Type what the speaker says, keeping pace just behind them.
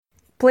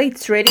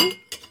Plates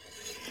ready?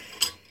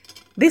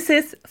 This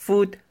is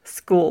Food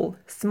School,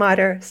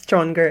 Smarter,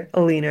 Stronger,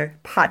 Leaner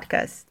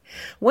podcast.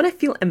 Want to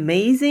feel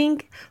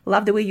amazing,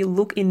 love the way you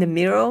look in the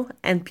mirror,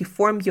 and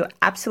perform your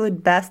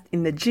absolute best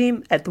in the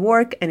gym, at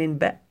work, and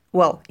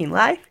in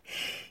life?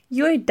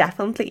 You're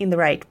definitely in the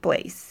right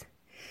place.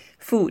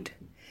 Food.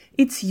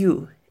 It's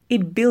you.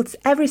 It builds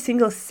every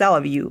single cell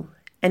of you.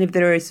 And if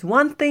there is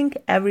one thing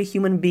every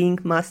human being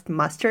must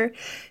master,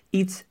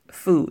 it's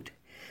food.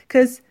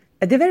 Because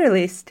at the very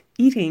least,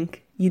 eating,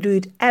 you do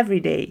it every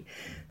day,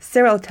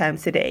 several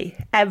times a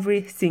day,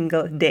 every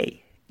single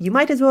day. You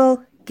might as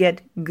well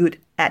get good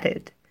at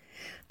it.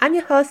 I'm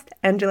your host,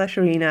 Angela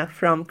Sharina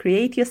from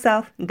Create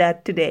Yourself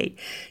That Today,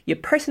 your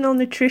personal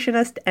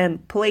nutritionist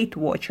and plate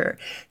watcher,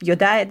 your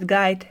diet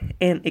guide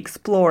and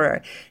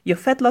explorer, your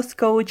fat loss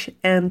coach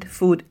and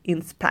food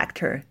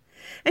inspector.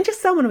 And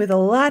just someone with a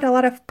lot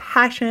of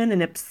passion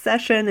and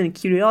obsession and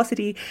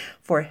curiosity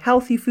for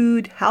healthy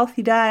food,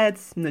 healthy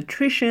diets,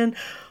 nutrition,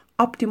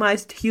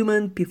 optimized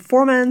human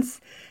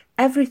performance,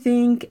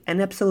 everything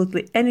and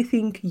absolutely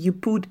anything you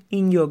put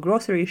in your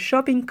grocery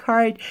shopping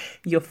cart,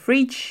 your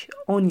fridge,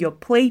 on your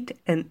plate,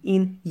 and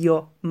in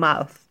your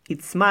mouth.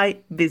 It's my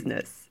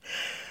business.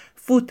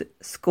 Food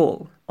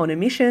School, on a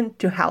mission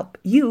to help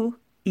you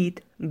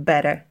eat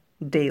better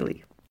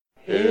daily.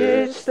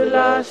 It's the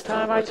last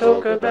time I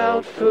talk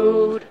about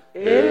food.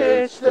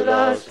 It's the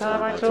last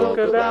time I talk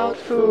about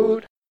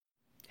food.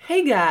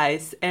 Hey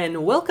guys,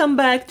 and welcome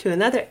back to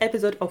another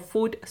episode of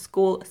Food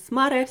School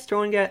Smarter,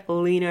 Stronger,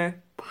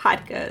 Leaner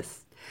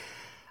podcast.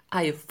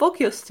 I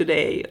focus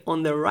today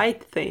on the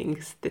right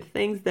things, the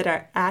things that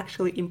are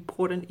actually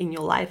important in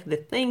your life, the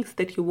things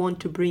that you want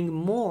to bring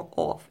more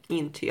of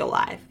into your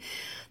life.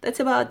 That's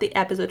about the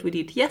episode we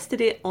did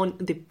yesterday on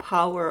the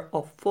power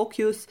of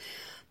focus.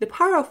 The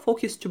power of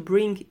focus to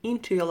bring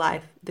into your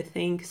life the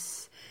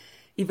things,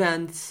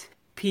 events,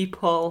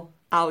 people,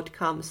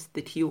 outcomes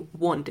that you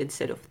want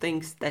instead of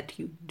things that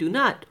you do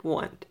not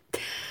want.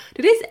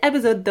 Today's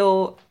episode,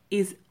 though,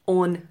 is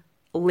on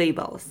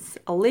labels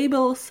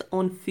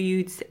on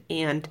foods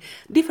and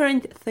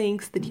different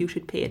things that you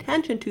should pay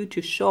attention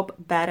to shop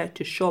better,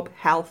 to shop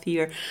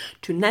healthier,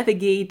 to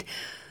navigate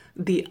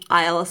the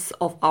aisles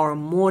of our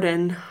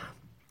modern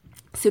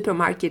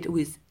supermarket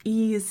with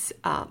ease,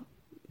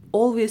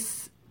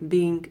 always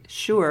being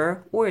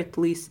sure, or at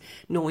least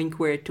knowing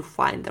where to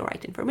find the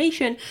right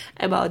information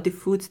about the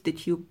foods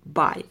that you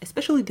buy,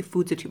 especially the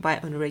foods that you buy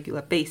on a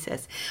regular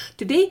basis.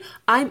 Today,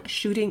 I'm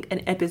shooting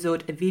a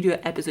video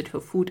episode for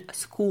Food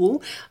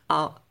School,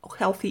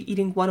 Healthy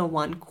Eating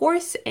 101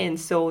 course, and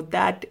so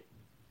that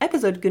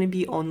episode is going to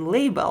be on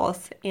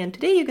labels, and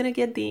today you're going to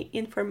get the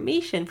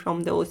information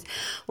from those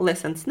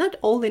lessons. Not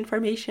all the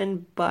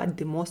information, but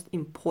the most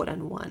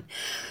important one.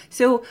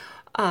 So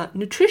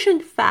nutrition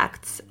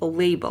facts,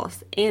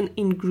 labels, and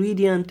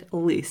ingredient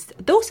list.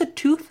 Those are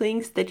two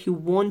things that you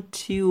want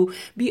to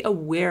be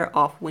aware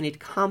of when it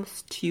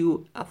comes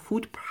to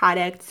food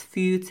products,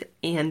 foods,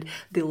 and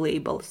the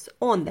labels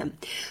on them.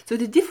 So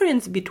the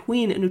difference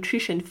between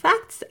nutrition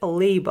facts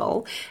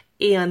label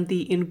and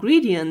the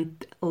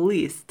ingredient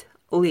list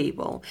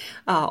label,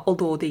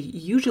 although they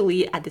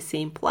usually at the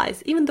same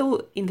place, even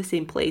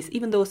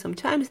though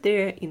sometimes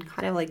they're in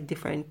kind of like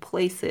different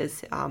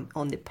places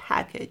on the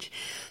package.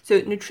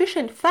 So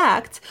nutrition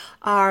facts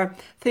are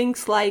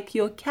things like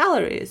your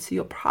calories,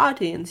 your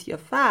proteins, your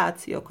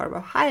fats, your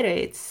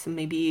carbohydrates,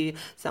 maybe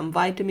some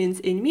vitamins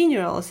and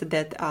minerals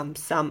that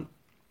some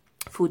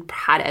food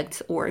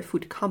products or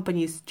food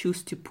companies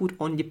choose to put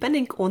on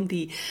depending on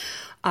the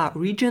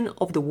region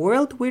of the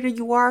world where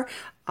you are.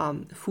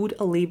 Food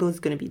label is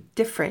going to be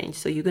different,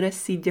 so you're going to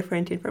see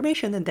different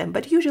information than them,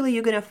 but usually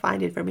you're going to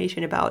find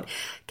information about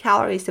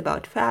calories,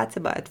 about fats,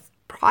 about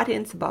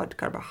proteins, about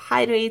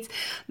carbohydrates.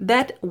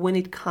 That when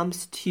it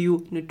comes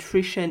to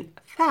nutrition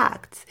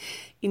facts.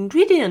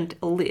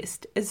 Ingredient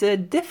list is a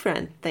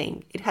different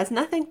thing. It has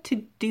nothing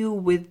to do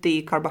with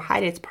the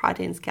carbohydrates,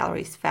 proteins,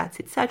 calories, fats,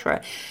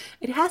 etc.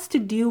 It has to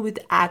do with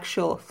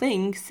actual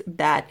things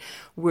that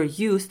were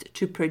used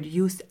to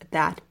produce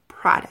that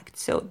product.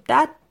 So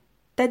that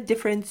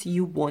difference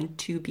you want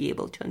to be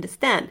able to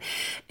understand.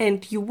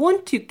 And you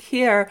want to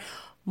care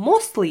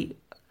mostly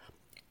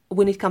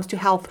when it comes to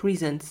health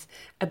reasons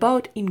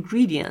about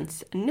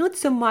ingredients, not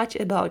so much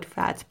about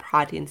fats,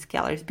 proteins,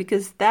 calories,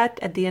 because that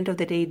at the end of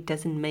the day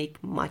doesn't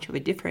make much of a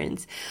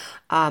difference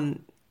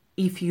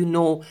if you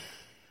know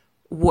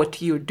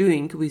what you're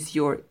doing with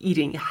your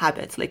eating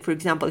habits. Like, for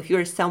example, if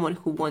you're someone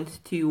who wants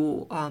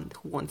to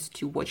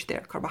watch their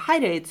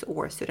carbohydrates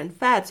or certain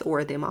fats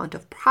or the amount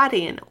of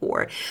protein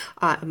or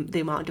the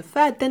amount of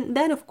fat,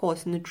 then of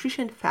course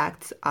nutrition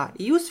facts are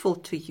useful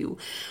to you.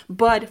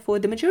 But for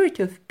the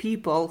majority of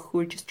people who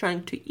are just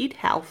trying to eat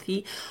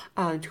healthy,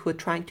 who are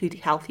trying to eat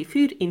healthy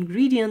food,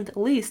 ingredient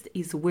list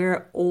is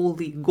where all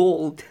the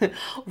gold,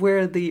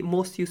 where the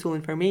most useful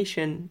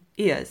information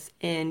is,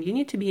 and you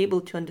need to be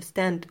able to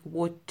understand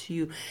what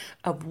to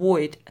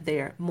avoid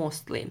there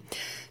mostly.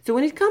 So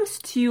when it comes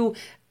to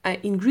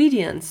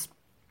ingredients,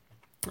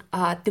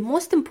 The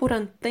most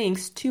important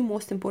things, two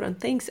most important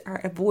things, are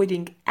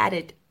avoiding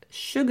added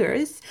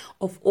sugars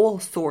of all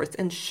sorts.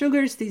 And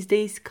sugars these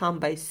days come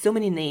by so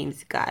many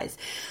names, guys.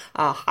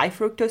 High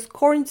fructose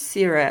corn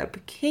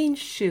syrup, cane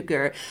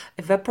sugar,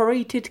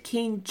 evaporated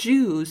cane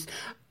juice,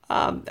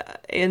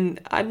 and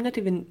I'm not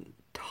even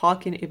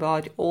talking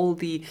about all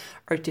the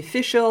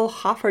artificial,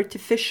 half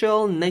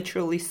artificial,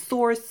 naturally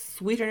sourced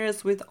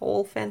sweeteners with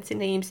all fancy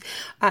names.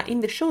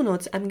 In the show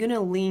notes, I'm gonna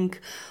link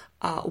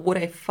what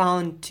I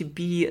found to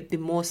be the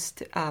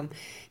most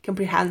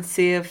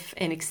comprehensive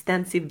and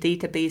extensive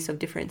database of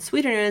different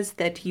sweeteners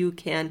that you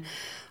can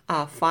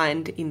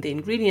find in the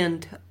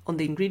ingredient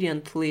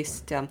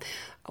list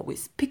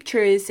with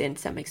pictures and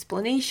some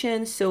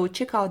explanations. So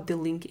check out the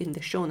link in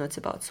the show notes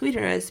about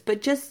sweeteners,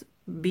 but just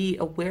be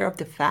aware of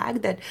the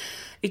fact that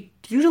it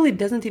usually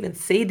doesn't even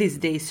say these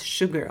days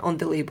sugar on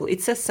the label.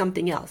 It says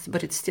something else,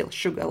 but it's still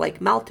sugar, like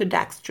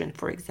maltodextrin,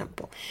 for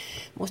example.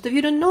 Most of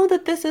you don't know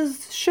that this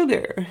is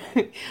sugar,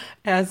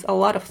 as a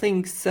lot of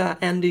things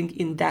ending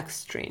in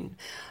dextrin.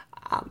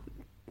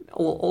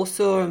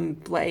 Also,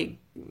 like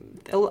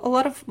a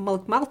lot of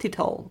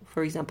maltitol,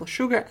 for example,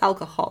 sugar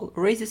alcohol,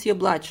 raises your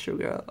blood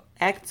sugar,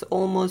 acts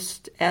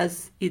almost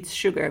as it's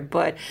sugar,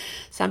 but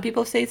some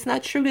people say it's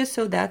not sugar,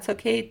 so that's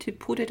okay to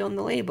put it on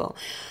the label.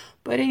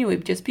 But anyway,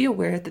 just be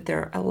aware that there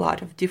are a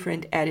lot of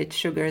different added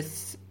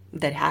sugars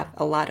that have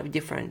a lot of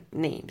different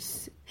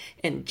names.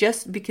 And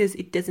just because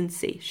it doesn't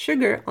say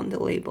sugar on the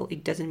label,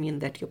 it doesn't mean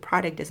that your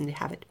product doesn't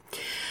have it.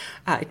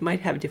 It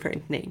might have a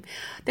different name.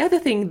 The other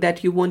thing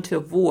that you want to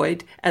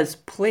avoid as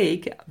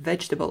plague,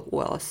 vegetable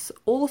oils.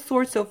 All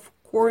sorts of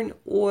corn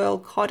oil,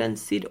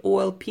 cottonseed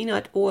oil,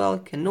 peanut oil,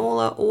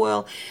 canola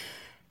oil.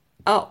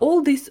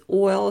 All these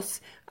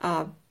oils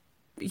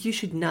you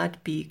should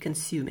not be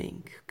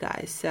consuming,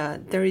 guys.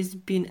 There has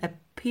been a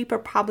paper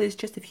published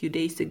just a few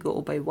days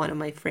ago by one of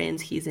my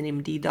friends. He's an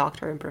MD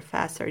doctor and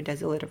professor,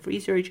 does a lot of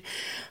research.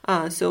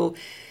 So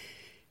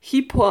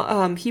he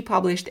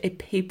published a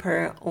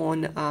paper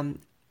on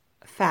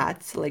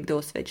fats, like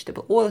those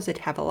vegetable oils that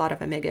have a lot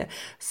of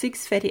omega-6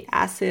 fatty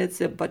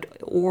acids,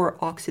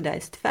 or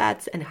oxidized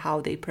fats, and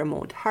how they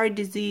promote heart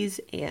disease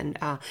and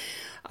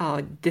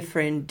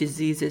different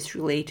diseases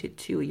related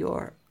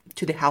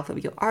to the health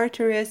of your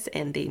arteries,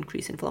 and they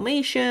increase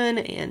inflammation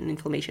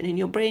in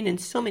your brain and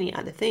so many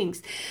other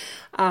things.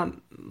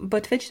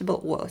 But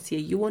vegetable oils,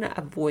 you want to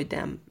avoid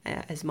them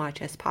as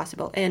much as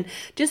possible. And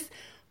just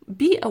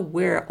be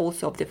aware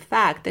also of the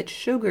fact that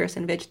sugars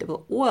and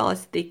vegetable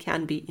oils, they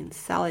can be in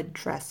salad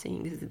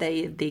dressings,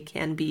 they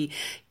can be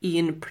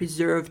in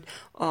preserved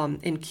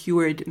and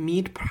cured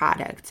meat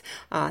products,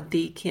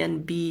 they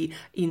can be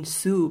in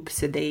soups,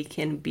 they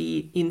can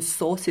be in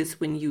sauces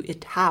when you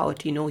eat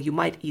out. You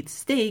might eat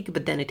steak,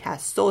 but then it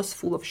has sauce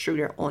full of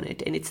sugar on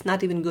it, and it's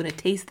not even going to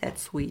taste that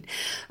sweet.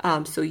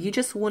 So you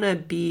just want to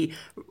be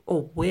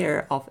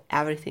aware of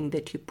everything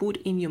that you put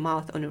in your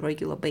mouth on a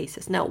regular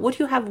basis. Now, what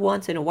you have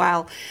once in a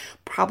while,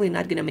 probably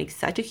not going to make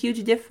such a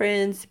huge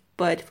difference,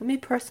 but for me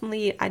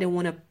personally, I don't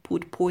want to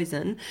put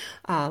poison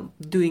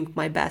doing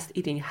my best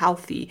eating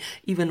healthy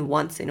even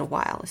once in a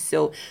while.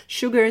 So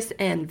sugars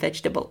and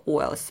vegetable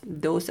oils,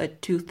 those are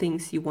two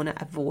things you want to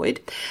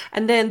avoid.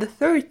 And then the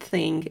third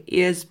thing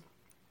is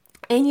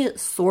any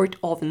sort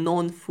of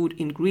non-food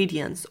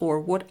ingredients, or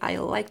what I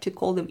like to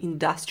call them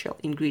industrial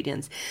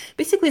ingredients.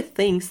 Basically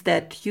things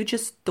that you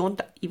just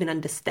don't even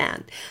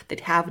understand,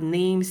 that have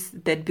names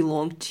that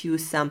belong to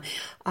some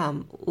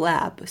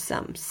lab,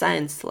 some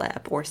science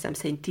lab, or some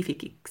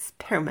scientific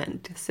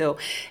experiment. So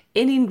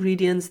any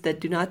ingredients that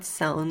do not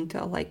sound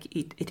like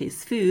it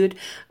is food,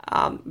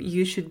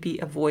 you should be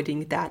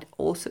avoiding that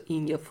also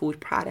in your food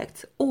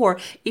products. Or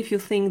if you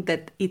think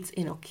that it's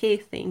an okay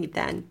thing,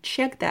 then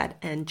check that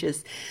and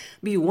just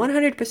be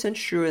 100%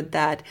 sure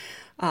that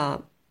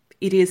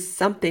it is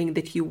something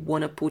that you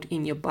want to put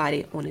in your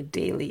body on a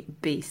daily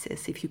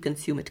basis if you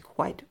consume it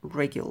quite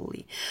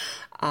regularly.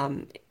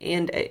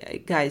 And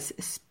guys,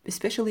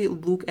 especially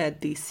look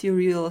at the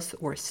cereals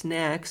or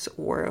snacks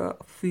or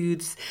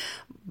foods,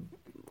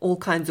 all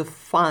kinds of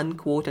fun,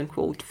 quote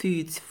unquote,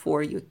 foods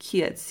for your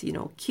kids.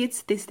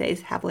 Kids these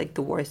days have like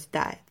the worst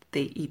diet.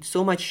 They eat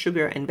so much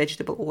sugar and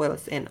vegetable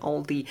oils and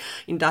all the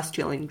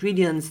industrial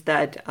ingredients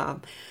that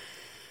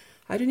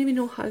I don't even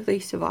know how they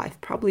survive.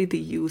 Probably the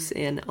use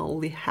and all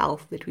the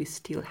health that we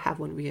still have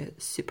when we are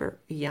super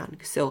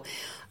young. So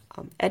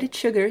added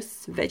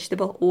sugars,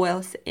 vegetable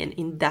oils, and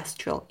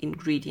industrial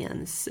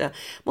ingredients.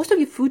 Most of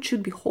your food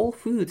should be whole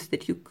foods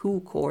that you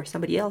cook or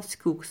somebody else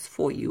cooks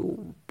for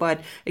you.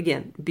 But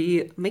again,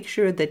 make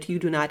sure that you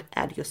do not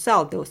add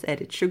yourself those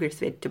added sugars,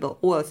 vegetable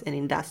oils, and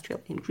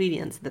industrial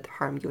ingredients that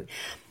harm your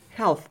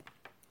health.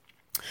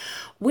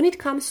 When it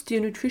comes to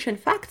nutrition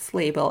facts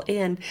label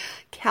and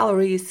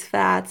calories,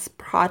 fats,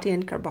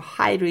 protein,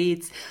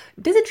 carbohydrates,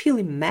 does it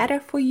really matter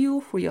for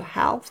you, for your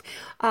health?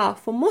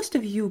 For most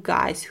of you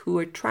guys who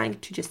are trying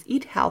to just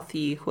eat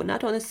healthy, who are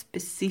not on a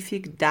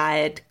specific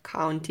diet,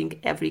 counting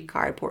every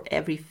carb or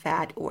every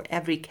fat or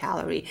every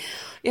calorie,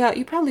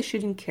 you probably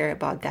shouldn't care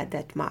about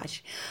that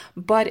much.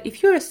 But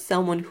if you're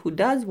someone who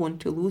does want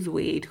to lose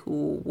weight,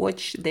 who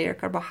watch their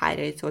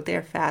carbohydrates or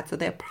their fats or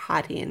their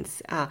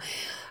proteins,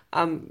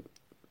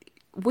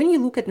 when you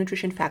look at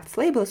nutrition facts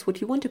labels,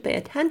 what you want to pay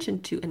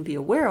attention to and be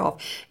aware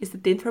of is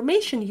that the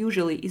information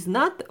usually is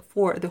not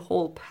for the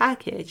whole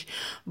package,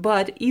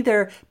 but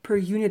either per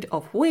unit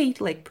of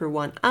weight, like per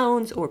 1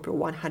 ounce or per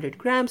 100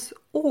 grams,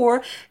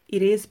 or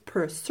it is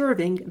per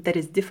serving that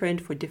is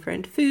different for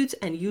different foods.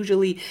 And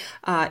usually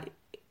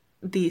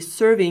the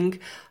serving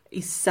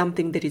is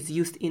something that is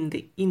used in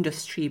the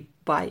industry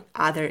by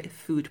other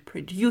food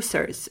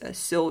producers.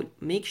 So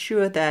make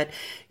sure that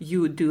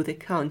you do the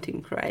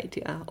counting right,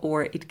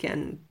 or it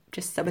can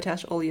just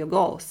sabotage all your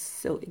goals.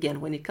 So again,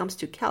 when it comes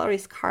to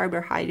calories,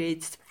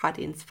 carbohydrates,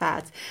 proteins,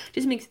 fats,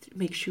 just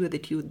make sure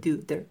that you do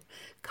the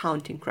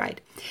counting right.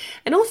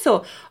 And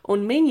also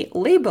on many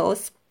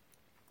labels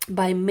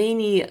by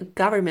many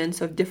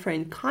governments of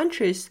different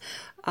countries,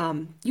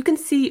 you can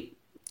see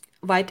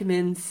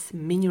vitamins,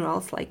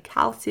 minerals like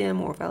calcium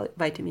or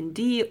vitamin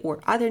D or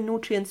other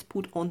nutrients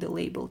put on the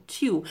label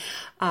too.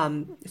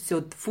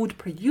 So food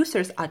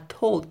producers are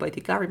told by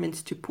the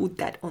governments to put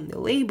that on the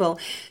label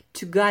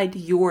to guide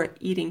your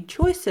eating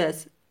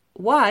choices.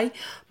 Why?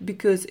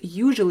 Because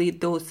usually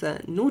those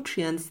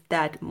nutrients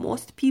that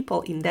most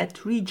people in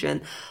that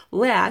region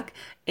lack,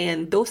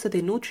 and those are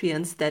the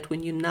nutrients that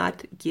when you're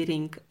not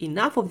getting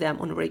enough of them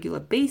on a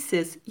regular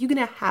basis, you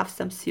might have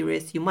some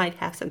serious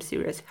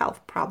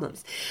health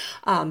problems.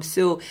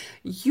 So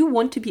you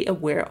want to be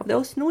aware of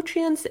those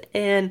nutrients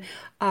and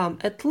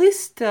at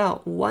least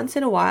once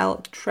in a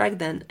while track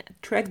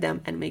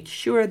them and make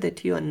sure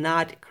that you are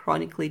not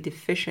chronically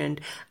deficient.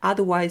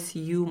 Otherwise,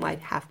 you might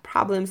have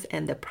problems,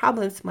 and the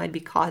problems might be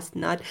caused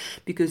not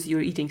because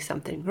you're eating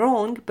something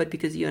wrong, but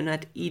because you're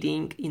not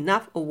eating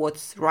enough of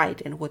what's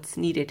right and what's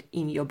needed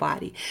in your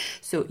body.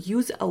 So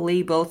use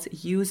labels,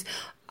 use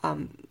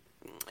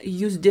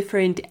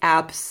different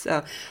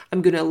apps.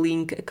 I'm going to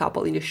link a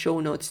couple in the show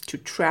notes to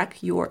track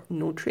your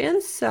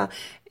nutrients.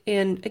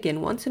 And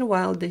again, once in a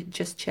while, that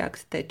just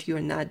checks that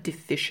you're not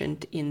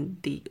deficient in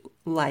the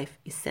life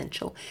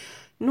essential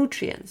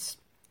nutrients.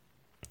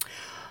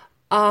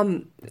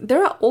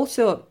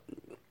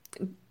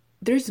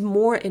 There's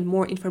more and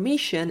more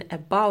information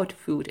about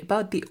food,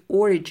 about the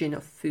origin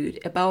of food,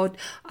 about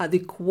the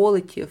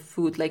quality of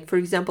food. Like, for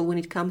example, when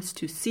it comes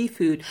to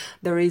seafood,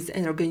 there is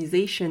an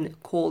organization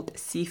called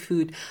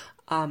Seafood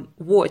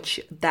Watch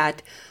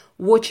that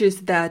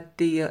watches that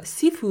the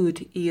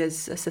seafood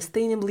is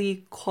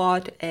sustainably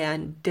caught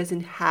and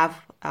doesn't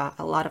have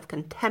a lot of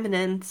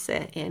contaminants,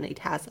 and it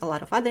has a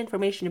lot of other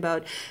information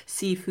about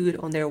seafood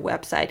on their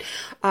website.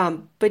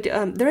 But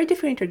there are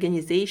different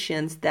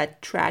organizations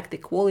that track the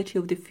quality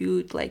of the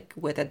food, like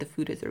whether the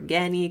food is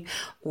organic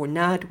or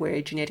not,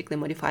 where genetically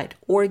modified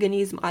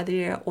organisms are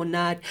there or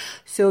not.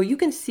 So you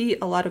can see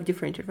a lot of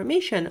different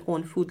information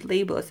on food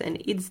labels,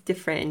 and it's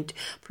different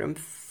from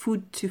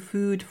food to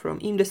food, from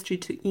industry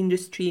to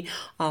industry.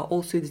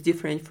 Also, it's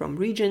different from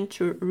region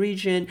to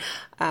region,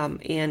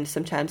 and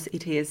sometimes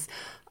it is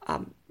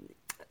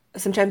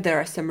sometimes there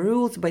are some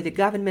rules by the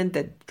government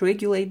that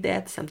regulate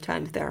that.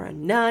 Sometimes there are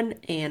none,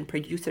 and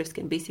producers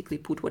can basically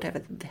put whatever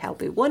the hell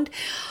they want.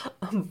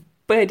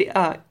 But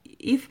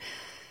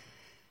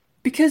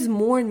because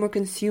more and more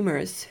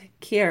consumers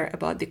care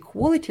about the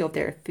quality of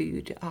their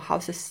food, how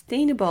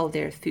sustainable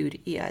their food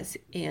is,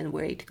 and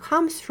where it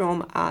comes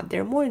from,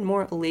 there are more and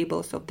more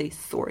labels of this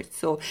sort.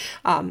 So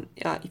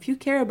if you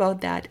care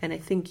about that, and I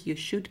think you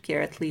should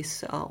care at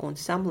least on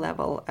some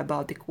level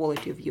about the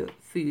quality of your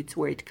foods,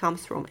 where it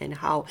comes from and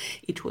how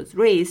it was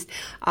raised,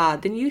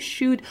 then you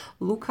should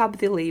look up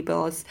the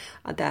labels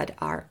that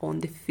are on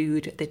the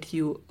food that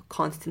you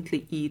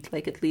constantly eat,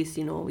 like at least,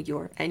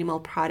 your animal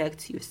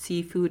products, your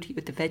seafood,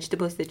 the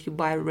vegetables that you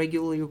buy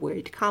regularly, where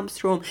it comes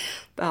from,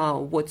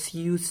 what's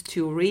used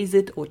to raise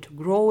it or to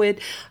grow it.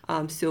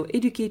 So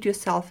educate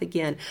yourself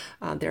again.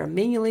 There are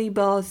many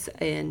labels,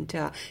 and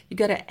you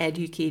gotta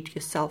educate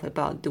yourself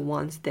about the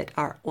ones that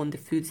are on the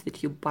foods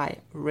that you buy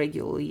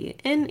regularly.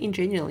 And in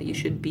general, you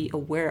should be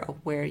aware of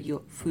where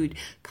your food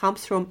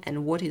comes from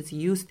and what is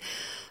used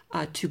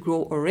to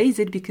grow or raise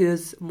it,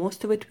 because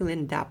most of it will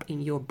end up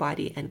in your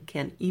body and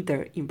can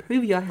either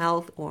improve your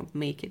health or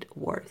make it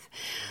worse.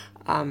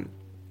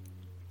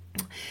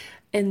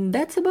 And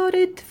that's about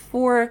it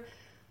for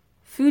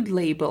food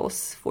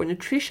labels, for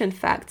nutrition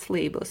facts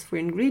labels, for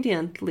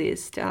ingredient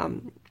list.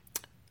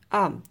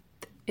 A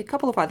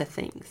couple of other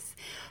things.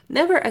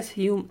 Never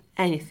assume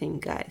anything,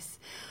 guys.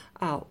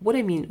 What do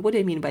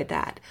I mean by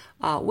that?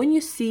 When you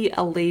see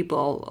a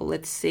label,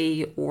 let's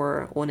say,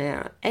 or on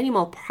an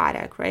animal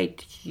product,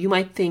 right? You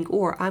might think,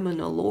 "Oh, I'm on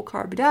a low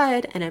carb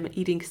diet and I'm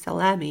eating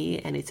salami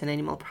and it's an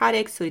animal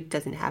product, so it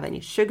doesn't have any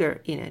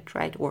sugar in it,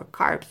 right? Or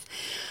carbs."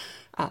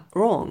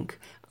 Wrong.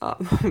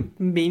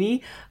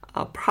 Many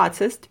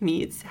processed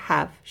meats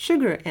have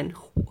sugar and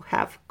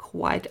have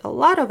quite a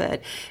lot of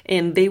it,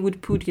 and they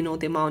would put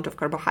the amount of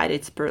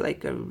carbohydrates per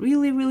like a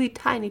really, really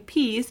tiny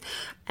piece,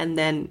 and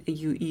then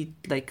you eat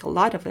like a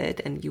lot of it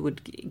and you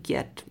would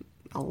get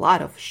a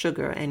lot of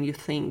sugar, and you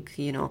think,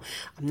 I'm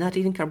not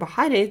eating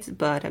carbohydrates,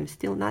 but I'm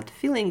still not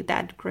feeling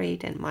that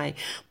great, and my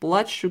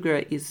blood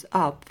sugar is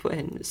up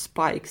and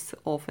spikes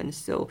often.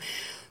 So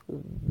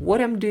what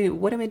am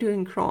I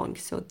doing wrong?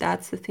 So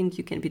that's the thing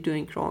you can be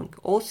doing wrong.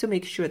 Also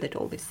make sure that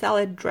all the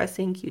salad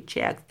dressing, you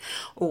check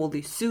all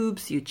the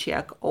soups, you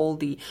check all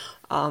the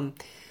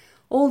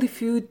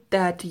food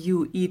that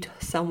you eat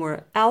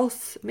somewhere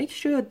else. Make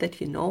sure that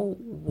you know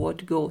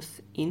what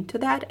goes into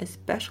that,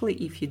 especially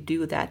if you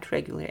do that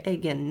regularly.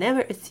 Again,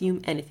 never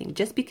assume anything.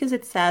 Just because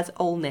it says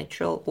all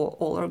natural or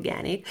all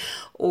organic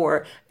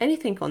or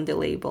anything on the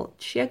label,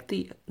 check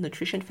the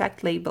nutrition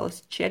fact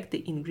labels, check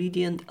the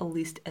ingredient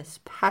list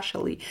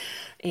especially,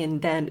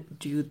 and then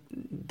do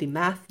the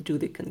math, do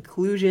the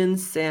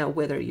conclusions,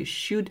 whether you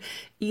should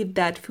eat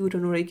that food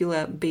on a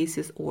regular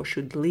basis or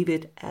should leave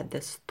it at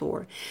the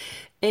store.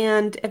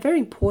 And a very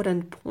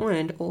important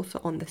point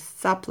also on the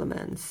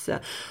supplements.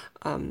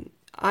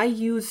 I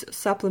use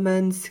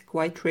supplements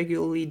quite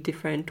regularly,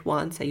 different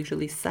ones. I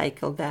usually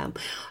cycle them.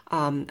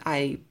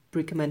 I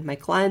recommend my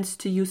clients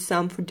to use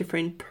some for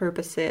different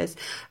purposes.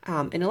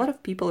 And a lot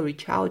of people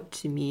reach out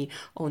to me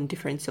on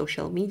different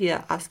social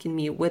media asking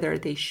me whether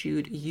they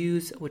should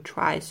use or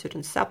try a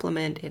certain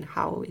supplement and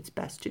how it's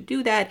best to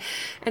do that.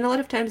 And a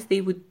lot of times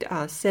they would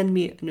send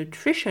me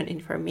nutrition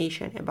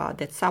information about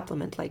that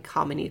supplement, like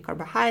how many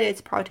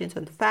carbohydrates, proteins,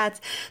 and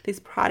fats this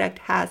product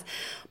has,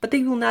 but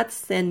they will not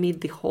send me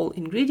the whole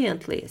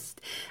ingredient list.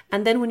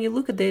 And then when you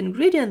look at the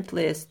ingredient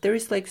list, there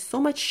is like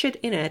so much shit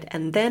in it,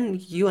 and then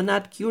you are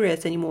not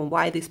curious anymore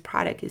why this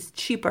product is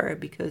cheaper,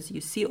 because you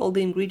see all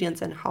the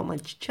ingredients and how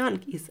much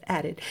junk is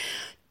added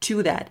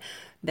to that.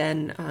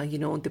 Then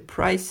the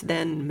price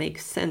then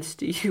makes sense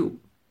to you.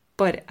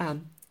 But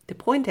the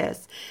point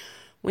is,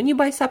 when you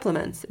buy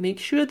supplements, make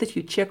sure that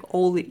you check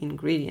all the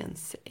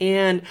ingredients.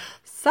 And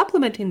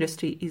supplement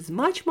industry is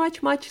much,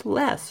 much, much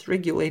less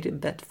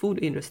regulated than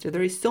food industry.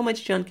 There is so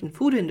much junk in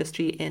food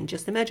industry, and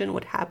just imagine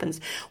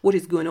what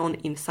is going on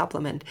in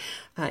supplement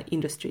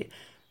industry.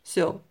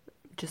 So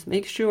just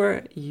make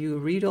sure you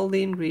read all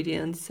the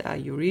ingredients,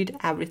 you read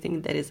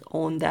everything that is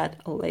on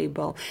that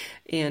label,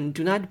 and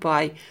do not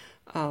buy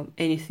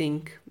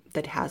anything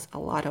that has a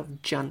lot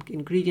of junk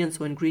ingredients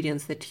or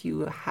ingredients that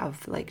you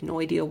have like no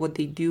idea what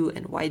they do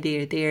and why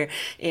they're there,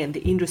 and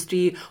the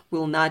industry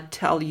will not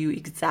tell you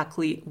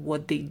exactly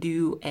what they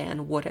do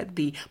and what are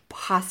the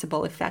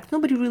possible effects.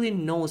 Nobody really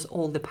knows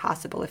all the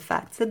possible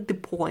effects. That's the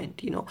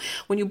point.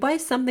 When you buy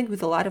something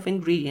with a lot of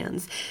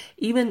ingredients,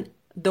 even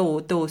though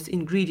those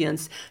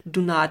ingredients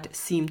do not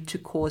seem to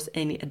cause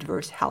any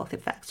adverse health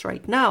effects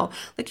right now,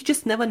 like you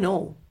just never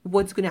know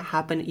what's going to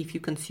happen if you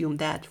consume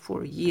that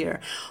for a year,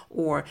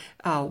 or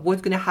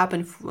what's going to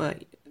happen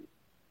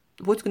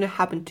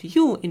to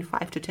you in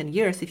 5 to 10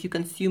 years if you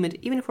consume it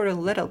even for a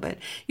little bit.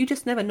 You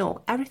just never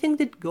know. Everything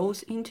that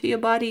goes into your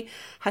body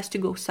has to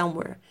go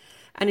somewhere,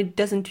 and it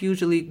doesn't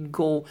usually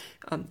go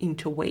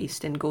into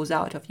waste and goes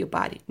out of your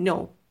body.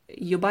 No.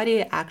 Your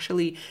body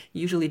actually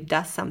usually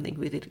does something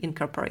with it,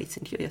 incorporates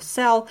into your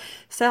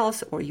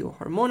cells or your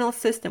hormonal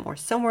system or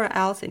somewhere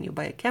else, and your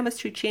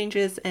biochemistry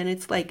changes, and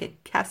it's like a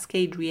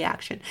cascade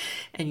reaction,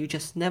 and you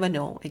just never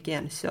know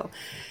again. So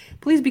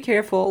please be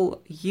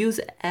careful.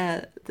 Use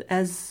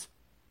as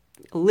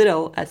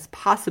little as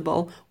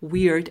possible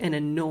weird and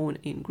unknown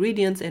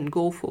ingredients, and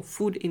go for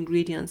food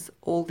ingredients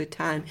all the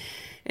time.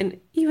 And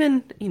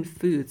even in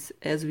foods,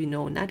 as we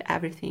know, not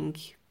everything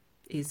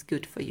is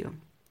good for you.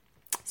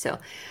 So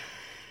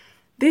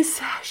this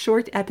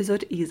short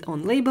episode is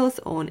on labels,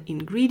 on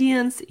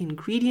ingredients.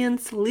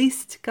 Ingredients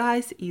list,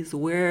 guys, is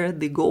where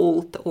the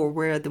gold or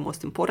where the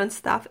most important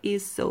stuff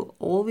is. So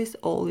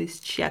always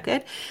check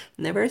it.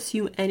 Never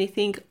assume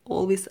anything.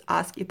 Always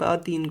ask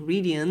about the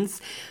ingredients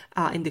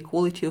and the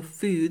quality of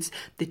foods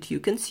that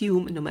you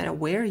consume, no matter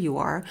where you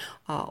are.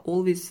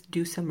 Always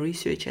do some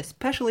research,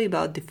 especially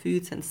about the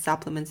foods and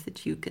supplements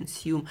that you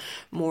consume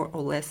more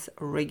or less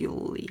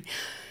regularly.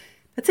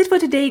 That's it for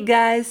today,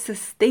 guys.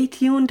 Stay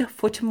tuned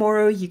for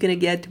tomorrow. You're going to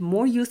get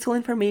more useful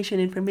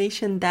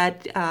information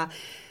that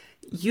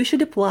you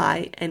should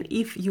apply. And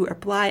if you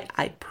apply,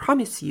 I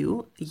promise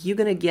you're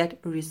going to get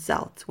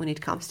results when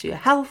it comes to your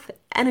health,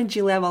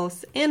 energy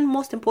levels, and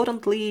most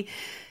importantly,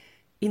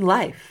 in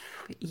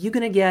life. You're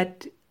going to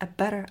get a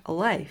better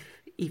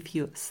life if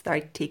you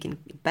start taking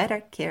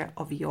better care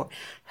of your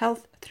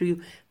health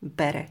through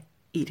better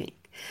eating.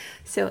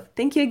 So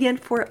thank you again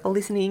for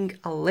listening.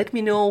 Let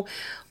me know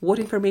what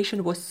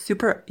information was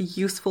super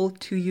useful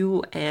to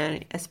you.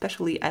 And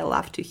especially I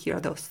love to hear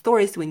those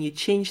stories when you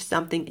change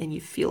something and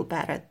you feel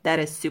better. That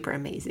is super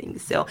amazing.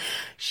 So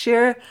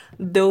share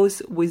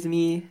those with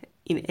me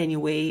in any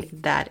way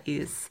that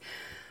is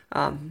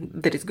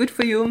good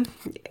for you.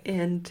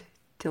 And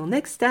till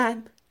next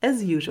time,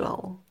 as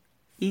usual,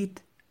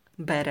 eat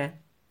better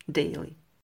daily.